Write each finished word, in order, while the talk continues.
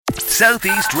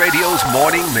Southeast Radio's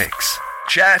morning mix.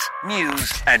 Chat,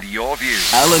 news, and your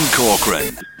views. Alan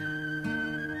Corcoran.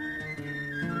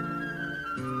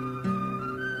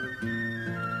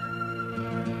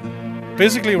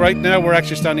 Physically, right now, we're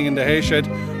actually standing in the hay shed,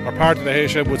 or part of the hay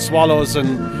shed, with swallows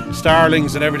and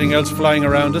starlings and everything else flying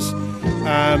around us.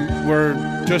 We're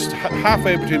just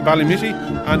halfway between Ballymitty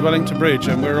and Wellington Bridge,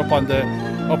 and we're up on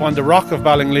the rock of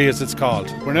Ballinglee, as it's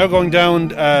called. We're now going down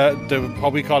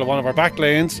what we call one of our back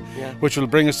lanes, which will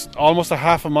bring us almost a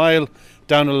half a mile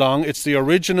down along. It's the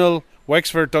original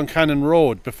Wexford Duncannon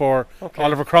Road before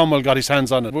Oliver Cromwell got his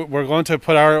hands on it. We're going to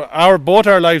put both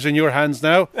our lives in your hands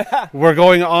now. We're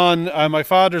going on my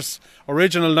father's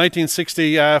original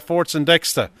 1960 Forts and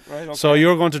Dexter. Right, okay. So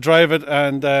you're going to drive it,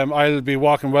 and I'll be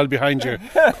walking well behind you.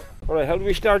 All right, how do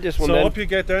we start this one so then? So up you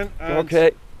get then.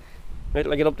 Okay. Wait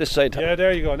till I get up this side. Yeah,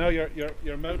 there you go. Now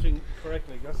you're mounting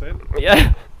correctly. That's it.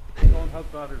 Yeah. Don't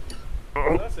help matters.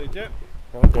 That's it. Yeah.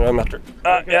 I'm after.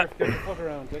 Yeah. Get your foot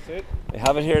around. That's it. I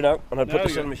have it here now, and I'll put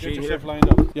this on the machine here. Lined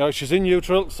up. Yeah, she's in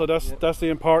neutral, so that's the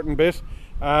important bit.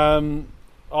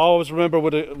 Always remember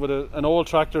with an old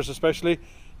tractors especially,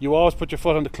 you always put your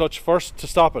foot on the clutch first to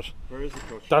stop it. Where is the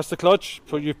clutch? That's the clutch.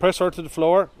 You press her to the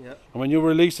floor, and when you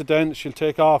release it, then she'll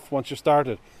take off once you start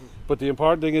it. But the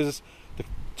important thing is the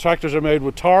tractors are made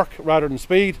with torque rather than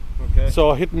speed. Okay.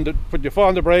 So put your foot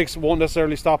on the brakes won't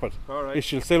necessarily stop it. All right.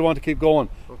 She'll still want to keep going,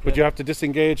 but you have to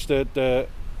disengage the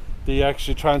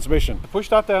actual transmission. Push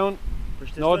that down.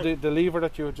 The lever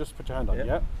that you just put your hand on.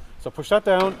 Yeah. So push that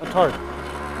down and turn.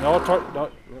 No.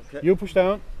 Okay. You push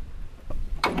down.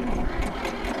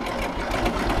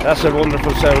 That's a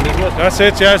wonderful sound, isn't it? That's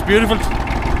it. Yeah, it's beautiful.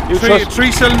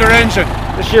 Three-cylinder engine.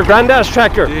 This is your granddad's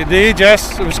tractor? Indeed,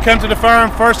 yes. It was came to the farm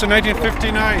first in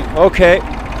 1959. Okay.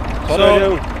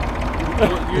 So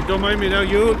you don't mind me now.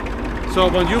 So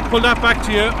when you pull that back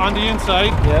to you on the inside,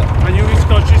 and you release the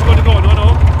clutch, she's going to go.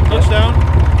 No. Touch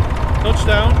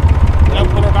down. Now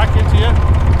pull her back into you.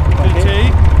 To the T.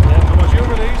 And once you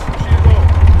release, she'll go.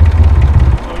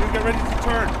 So you get ready to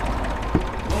turn.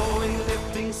 Mowing,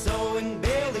 lifting, sewing,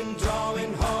 baling,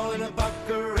 drawing, hauling, a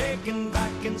bucker, raking,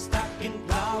 backing, stacking,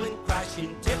 plowing,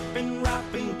 crashing, tipping,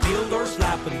 wrapping, field door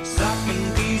slapping,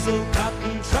 sucking, diesel,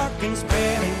 cutting, trucking,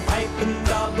 spreading, piping,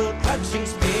 double clutching,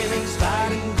 spinning,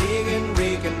 sliding, digging,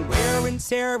 rigging, wearing,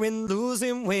 tearing,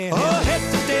 losing wind. Oh, head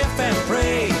to death and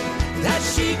pray that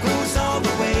she goes all the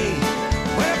way.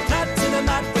 We're platinum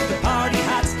mat with the party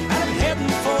hats, and I'm heading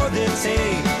for the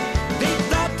tea. They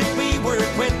thought that we were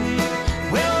quitting.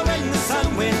 Well, when the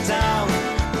sun went down,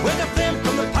 with a flame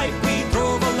from the pipe, we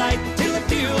drove a light till the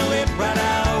fuel it ran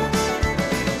out.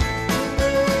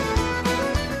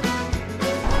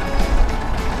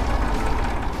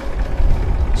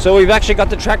 So we've actually got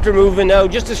the tractor moving now.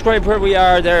 Just describe where we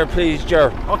are there, please,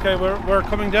 Ger. Okay, we're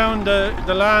coming down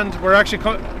the land. We're actually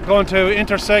going to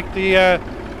intersect the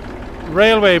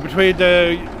railway between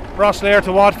the Rosslare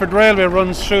to Watford Railway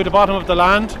runs through the bottom of the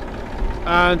land,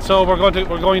 and so we're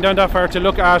going down that far to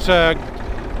look at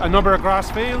a number of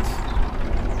grass fields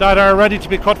that are ready to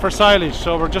be cut for silage.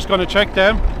 So we're just going to check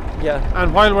them. Yeah.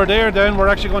 And while we're there, then we're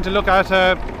actually going to look at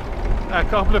a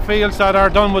couple of fields that are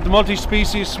done with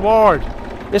multi-species sward.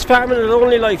 Is farming a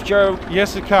lonely life, Ger?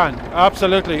 Yes, it can,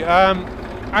 absolutely.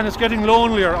 And it's getting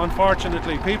lonelier,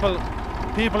 unfortunately. People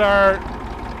are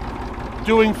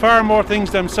doing far more things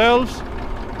themselves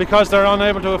because they're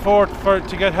unable to afford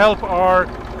to get help, or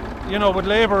with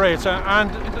labour rates. And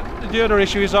the other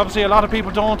issue is obviously a lot of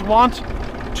people don't want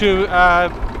to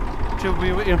be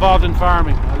involved in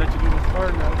farming. I'll let you do this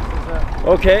turn now.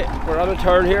 Okay, we're on a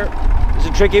turn here. It's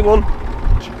a tricky one.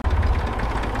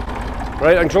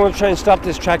 Right, I'm going to try and stop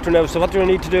this tractor now, so what do I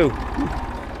need to do?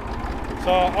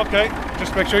 So, okay,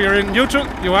 just make sure you're in neutral.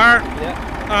 You are.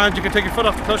 Yeah. And you can take your foot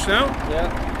off the clutch now.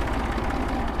 Yeah.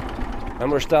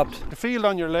 And we're stopped. The field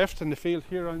on your left and the field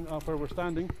here where we're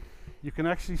standing, you can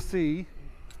actually see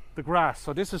the grass.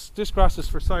 So this grass is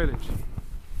for silage.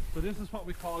 So this is what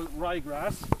we call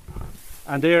ryegrass.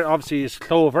 And there obviously is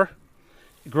clover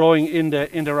growing in the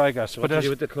ryegrass. So what do you do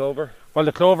with the clover? Well,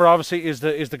 the clover obviously is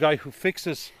the guy who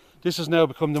fixes. This has now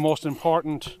become the most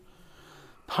important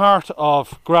part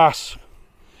of grass,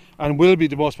 and will be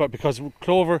the most part, because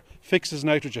clover fixes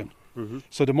nitrogen. Mm-hmm.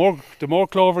 So the more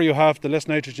clover you have, the less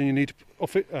nitrogen you need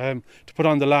to put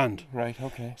on the land. Right.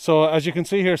 Okay. So as you can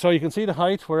see here, you can see the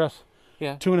height. We're at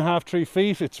 2.5-3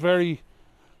 feet. It's very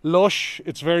lush.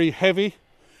 It's very heavy.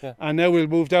 Yeah. And now we'll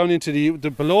move down into the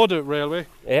below the railway.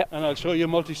 Yeah. And I'll show you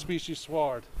multi-species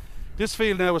sward. This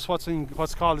field now is what's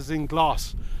called in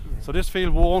gloss. So this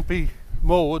field won't be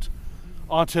mowed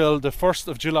until the 1st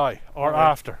of July or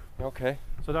after. Okay.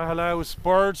 So that allows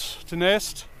birds to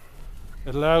nest,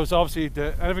 It allows obviously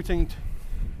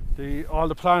all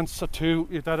the plants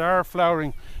that are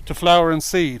flowering to flower and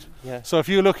seed. Yeah. So if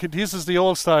you look at this is the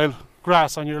old style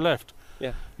grass on your left.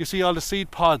 Yeah. You see all the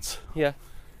seed pods Yeah.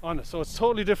 on it. So it's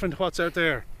totally different to what's out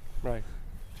there. Right.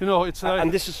 You know, it's like,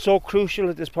 And this is so crucial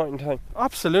at this point in time.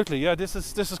 absolutely, yeah. This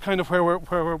is kind of where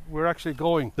we're actually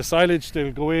going. The silage,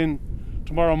 they'll go in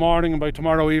tomorrow morning, and by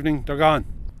tomorrow evening they're gone.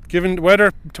 Given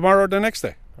weather, tomorrow or the next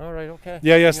day. All right. Okay.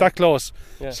 Yeah, it's that close.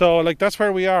 Yeah. So like that's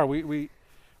where we are. We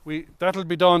that'll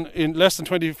be done in less than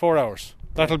 24 hours.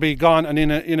 That'll be gone and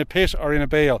in a pit or in a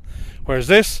bale. Whereas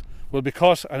this will be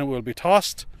cut and it will be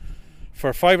tossed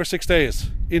for 5 or 6 days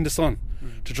in the sun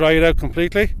to dry it out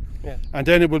completely. Yeah. And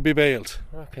then it will be baled.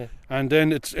 Okay. And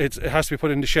then it has to be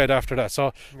put in the shed after that.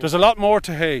 So there's a lot more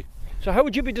to hay. So how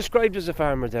would you be described as a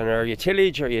farmer then? Are you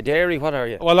tillage? Are you dairy? What are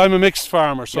you? Well, I'm a mixed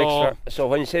farmer. So So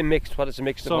when you say mixed, what is a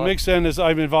mixed? So mixed then is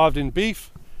I'm involved in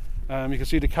beef. You can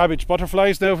see the cabbage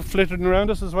butterflies now flitting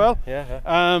around us as well.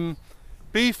 Yeah.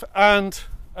 Beef and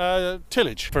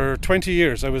tillage. For 20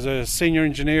 years I was a senior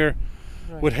engineer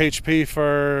with HP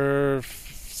for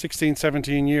 16,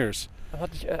 17 years.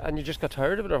 And you just got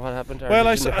tired of it, or what happened? Well,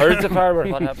 I heard the farmer.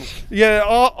 What happened? Yeah,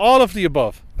 all of the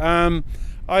above.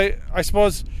 I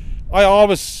suppose I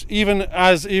always, even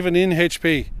in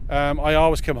HP, I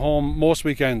always came home most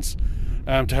weekends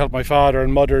to help my father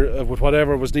and mother with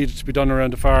whatever was needed to be done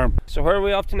around the farm. So where are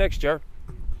we off to next year?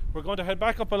 We're going to head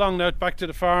back up along now, back to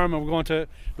the farm, and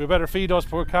we better feed those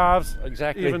poor calves.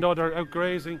 Exactly. Even though they're out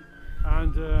grazing,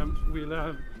 and we'll.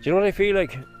 Do you know what I feel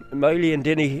like? Miley and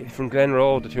Dinny from Glen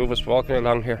Road, the two of us walking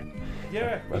along here.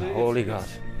 Yeah. Well, holy God.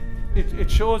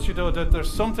 It shows you though that there's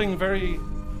something very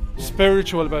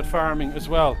spiritual about farming as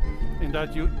well, in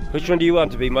that you. Which one do you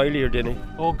want to be, Miley or Dinny?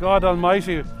 Oh God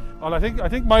Almighty! Well, I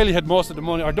think Miley had most of the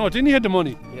money. Or no, Dinny had the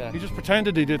money. Yeah. He just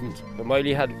pretended he didn't. But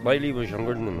Miley was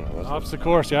younger than him, wasn't Of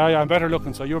course, yeah, I'm better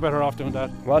looking, so you're better off doing that.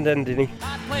 he? Go on then, Dinny.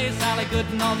 I'd play Sally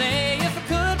Gooden all day if I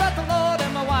could, but the Lord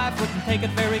and my wife wouldn't take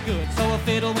it very good. So I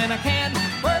fiddle when I can,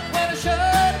 work when I should,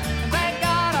 and thank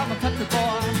God I'm a country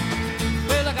boy.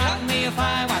 Well, I got me a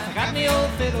fine wife, I got me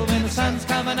old fiddle. When the sun's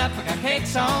coming up, I got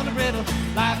cakes on the griddle.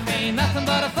 Life ain't nothing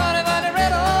but a funny, funny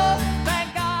riddle.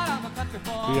 Thank God I'm a country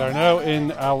boy. We are now in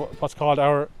what's called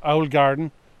our Owl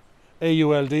Garden,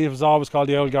 AULD. It was always called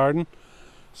the Owl Garden.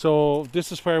 So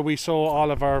this is where we sow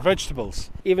all of our vegetables.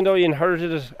 Even though you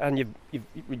inherited it and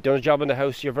you've done a job in the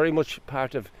house, you're very much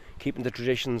part of keeping the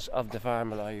traditions of the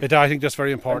farm alive. I think that's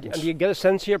very important. And do you get a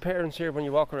sense of your parents here when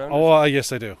you walk around? Oh,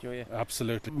 yes, I do. Do you?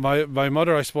 Absolutely. My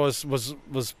mother, I suppose, was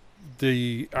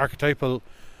the archetypal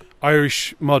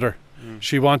Irish mother.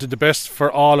 She wanted the best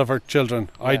for all of her children.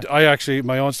 Yeah. I actually,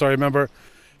 my own story, I remember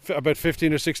about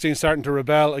 15 or 16 starting to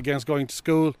rebel against going to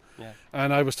school. Yeah.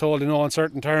 And I was told in no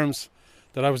uncertain terms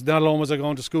that I was not alone was I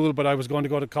going to school, but I was going to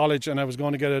go to college and I was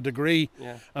going to get a degree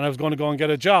and I was going to go and get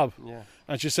a job. Yeah.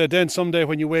 And she said, then someday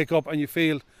when you wake up and you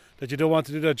feel that you don't want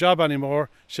to do that job anymore,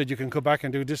 she said you can come back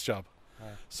and do this job. Right.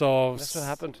 So That's what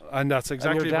happened. And that's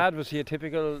exactly. And your dad, was he a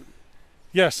typical?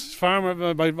 Yes,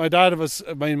 farmer. My dad was.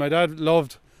 My dad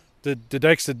loved the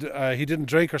decks. He didn't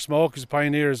drink or smoke. He's a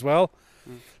pioneer as well.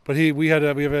 But we have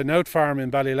an out farm in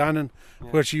Ballylannan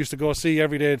where she used to go see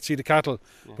every day to see the cattle.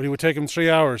 Yeah. But he would take him 3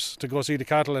 hours to go see the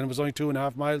cattle, and it was only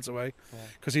 2.5 miles away.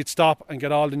 Because he'd stop and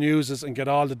get all the newses and get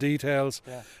all the details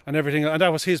and everything. And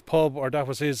that was his pub, or that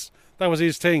was his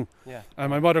thing. Yeah. And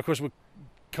my mother, of course, would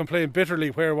complain bitterly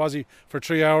where was he for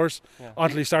 3 hours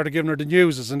until he started giving her the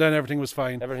newses, and then everything was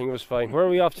fine. Everything was fine. Where are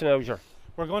we off to now, sir?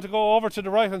 We're going to go over to the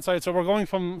right hand side, so we're going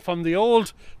from the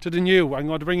old to the new. I'm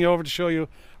going to bring you over to show you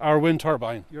our wind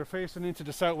turbine. You're facing into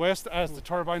the southwest as the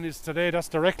turbine is today. That's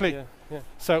directly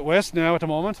southwest now at the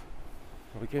moment.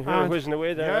 We can hear it whizzing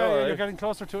away there. Yeah, you're getting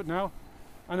closer to it now.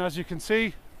 And as you can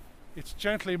see, it's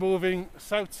gently moving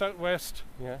south-southwest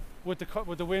with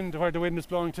the wind, where the wind is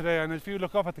blowing today. And if you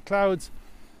look up at the clouds,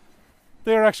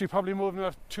 they're actually probably moving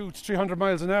at 200 to 300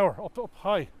 miles an hour up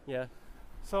high. Yeah.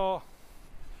 So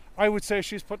I would say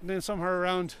she's putting in somewhere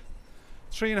around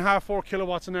 3.5-4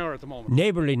 kilowatts an hour at the moment.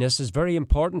 Neighbourliness is very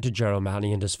important to Gerald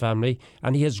Mahoney and his family,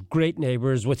 and he has great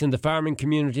neighbours within the farming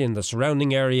community in the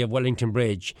surrounding area of Wellington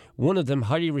Bridge. One of them,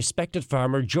 highly respected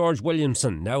farmer George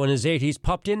Williamson, now in his 80s,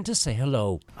 popped in to say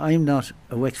hello. I'm not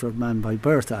a Wexford man by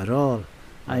birth at all.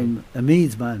 I'm a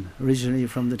Meads man, originally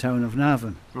from the town of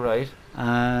Navan. Right.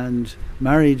 And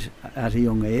married at a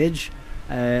young age,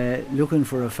 looking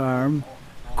for a farm.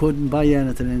 Couldn't buy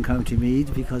anything in County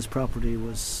Meath because property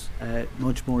was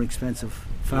much more expensive.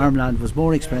 Farmland was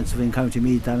more expensive in County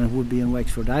Meath than it would be in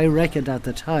Wexford. I reckoned at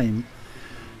the time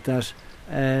that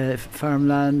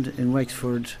farmland in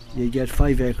Wexford, you get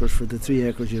 5 acres for the 3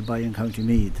 acres you buy in County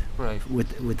Meath. Right.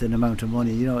 With an amount of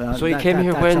money, you know. So you came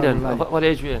here when then? What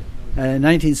age were you?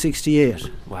 1968.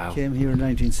 Wow. Came here in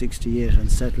 1968 and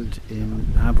settled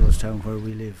in Ambrostown where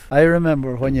we live. I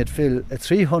remember when you'd fill a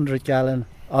 300-gallon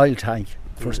oil tank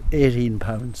for £18,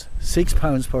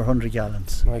 £6 per 100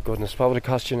 gallons. My goodness, what would it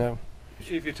cost you now?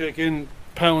 If you take in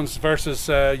pounds versus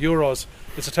euros,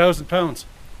 it's £1,000.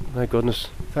 My goodness.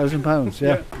 £1,000,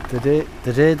 yeah.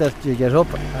 The day that you get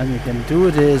up and you can do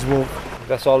a day's work.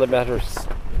 That's all that matters.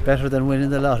 Better than winning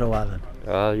the lotto, Alan.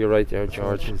 Ah, you're right there,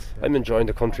 George. I'm enjoying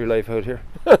the country life out here.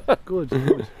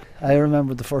 Good. I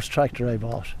remember the first tractor I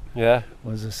bought. Yeah.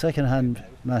 Was a second-hand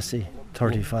Massey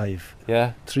 35.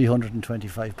 Yeah.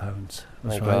 £325.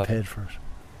 That's what I paid for it.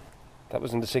 That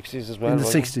was in the 60s as well. In the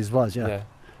 60s was, yeah.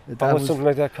 What would something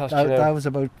like that cost you now? That was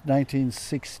about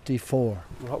 1964.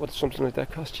 What would something like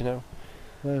that cost you now?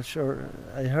 Well, sure.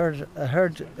 I heard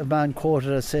a man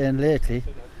quoted as saying lately,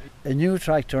 a new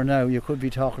tractor now you could be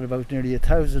talking about nearly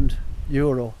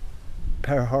 €1,000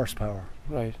 per horsepower.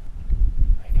 Right.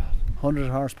 My God. 100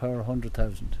 horsepower,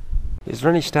 100,000. Is there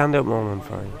any standout moment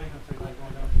for you?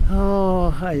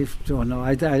 Oh, I don't know.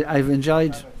 I've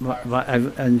enjoyed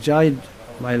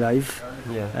my life.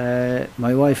 Yeah.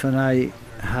 My wife and I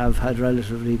have had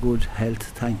relatively good health,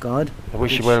 thank God. I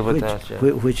wish you well with that. Yeah.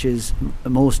 Which is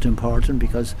most important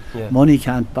because money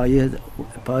can't buy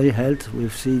health. We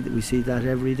see that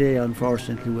every day,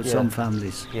 unfortunately, with some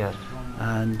families. Yeah.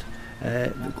 And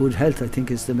good health, I think,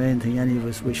 is the main thing any of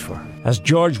us wish for. As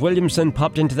George Williamson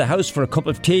popped into the house for a cup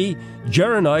of tea,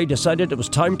 Ger and I decided it was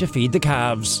time to feed the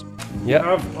calves. You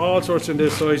have all sorts in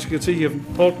this. So as you can see, you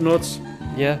have pulp nuts.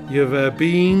 Yeah. You have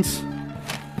beans,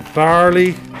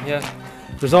 barley. Yeah.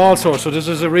 There's all sorts. So this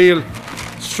is a real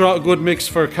good mix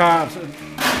for calves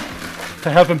to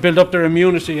help them build up their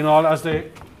immunity and all as they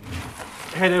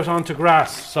head out onto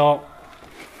grass. So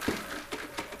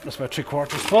that's about 3/4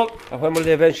 full. And when will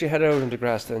they eventually head out into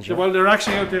grass then, Ger? Well, they're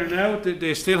actually out there now.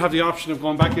 They still have the option of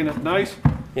going back in at night.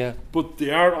 Yeah. But they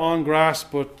are on grass.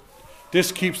 But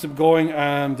this keeps them going.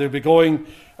 They'll be going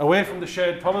away from the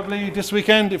shed probably this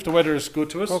weekend if the weather is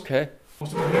good to us. Okay.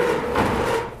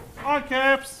 On,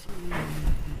 Caps.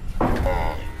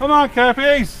 Come on,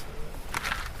 Cappies.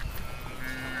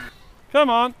 Come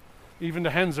on. Even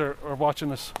the hens are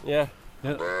watching us. Yeah.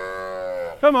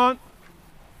 Come on.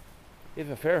 You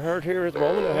have a fair herd here at the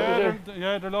moment.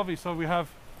 They're lovely. So we have,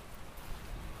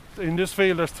 in this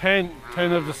field, there's 10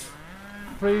 of the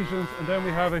Friesians, and then we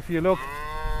have, if you look,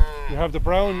 you have the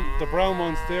brown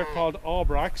ones. They're called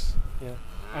Aubracs. Yeah.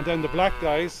 And then the black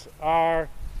guys are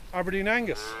Aberdeen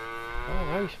Angus. All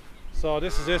right. So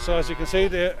this is it. So as you can see,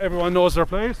 everyone knows their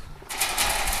place.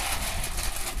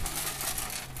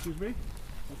 Excuse me.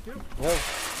 Thank you. Well,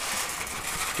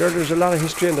 Ger, there's a lot of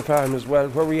history in the farm as well.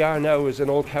 Where we are now is an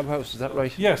old cow house. Is that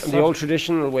right? Yes. And the old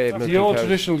traditional way of milking the old cows.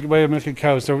 traditional way of milking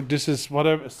cows. So this is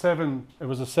whatever It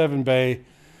was a 7-bay.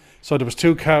 So there was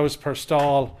 2 cows per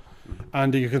stall,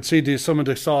 and you can see some of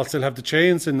the stalls still have the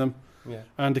chains in them. Yeah.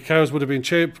 And the cows would have been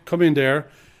come in there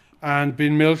and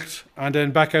been milked and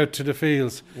then back out to the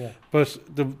fields. Yeah. But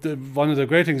the one of the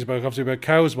great things about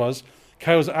cows was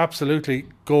cows absolutely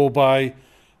go by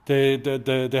they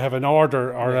have an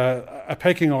order or a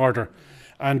pecking order,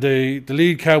 and the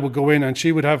lead cow would go in and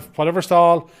she would have whatever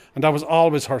stall, and that was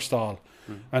always her stall.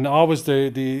 And always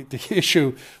the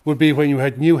issue would be when you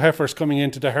had new heifers coming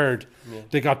into the herd.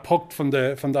 They got pucked from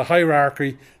the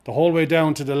hierarchy the whole way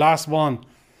down to the last one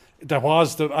that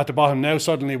was at the bottom. Now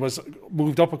suddenly was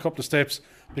moved up a couple of steps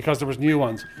because there was new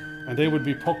ones, and they would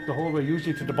be pucked the whole way,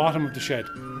 usually to the bottom of the shed,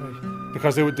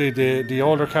 because the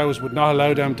older cows would not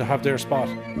allow them to have their spot.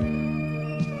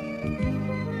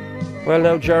 Well,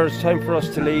 now, Ger, it's time for us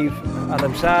to leave, and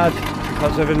I'm sad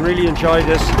because I've been really enjoyed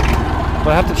this.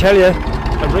 But I have to tell you,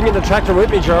 I'm bringing the tractor with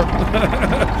me, Ger.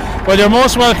 Well, you're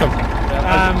most welcome.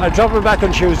 I'll drop her back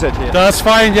on Tuesday to you. That's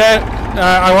fine, yeah.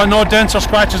 I want no dents or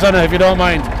scratches on it, if you don't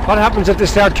mind. What happens if they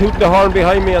start tooting the horn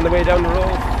behind me on the way down the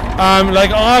road? Like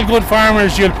all good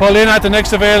farmers, you'll pull in at the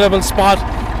next available spot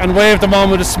and wave them on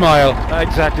with a smile.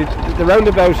 Exactly. The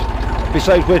roundabout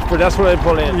beside Whitford, that's where I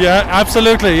pull in. Yeah,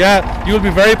 absolutely, yeah. You'll be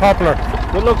very popular.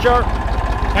 Good luck, Ger.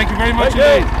 Thank you very much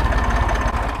indeed.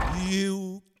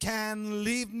 You can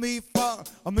leave me for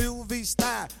a movie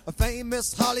star, a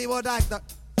famous Hollywood actor.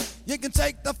 You can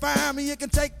take the farm, you can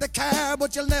take the car,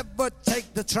 but you'll never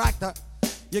take the tractor.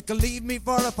 You can leave me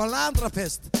for a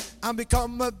philanthropist and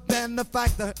become a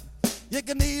benefactor. You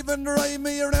can even drive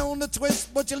me around the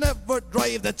twist, but you'll never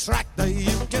drive the tractor.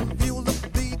 You can fuel them,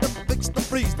 feed them, fix them,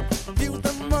 freeze them, fuse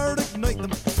them or ignite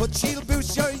them, but she'll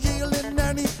boost your yield in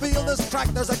any field dealer's,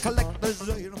 tractors and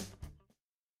collectors, you know.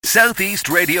 Southeast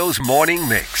Radio's morning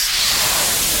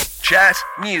mix. Chat,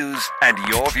 news, and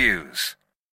your views.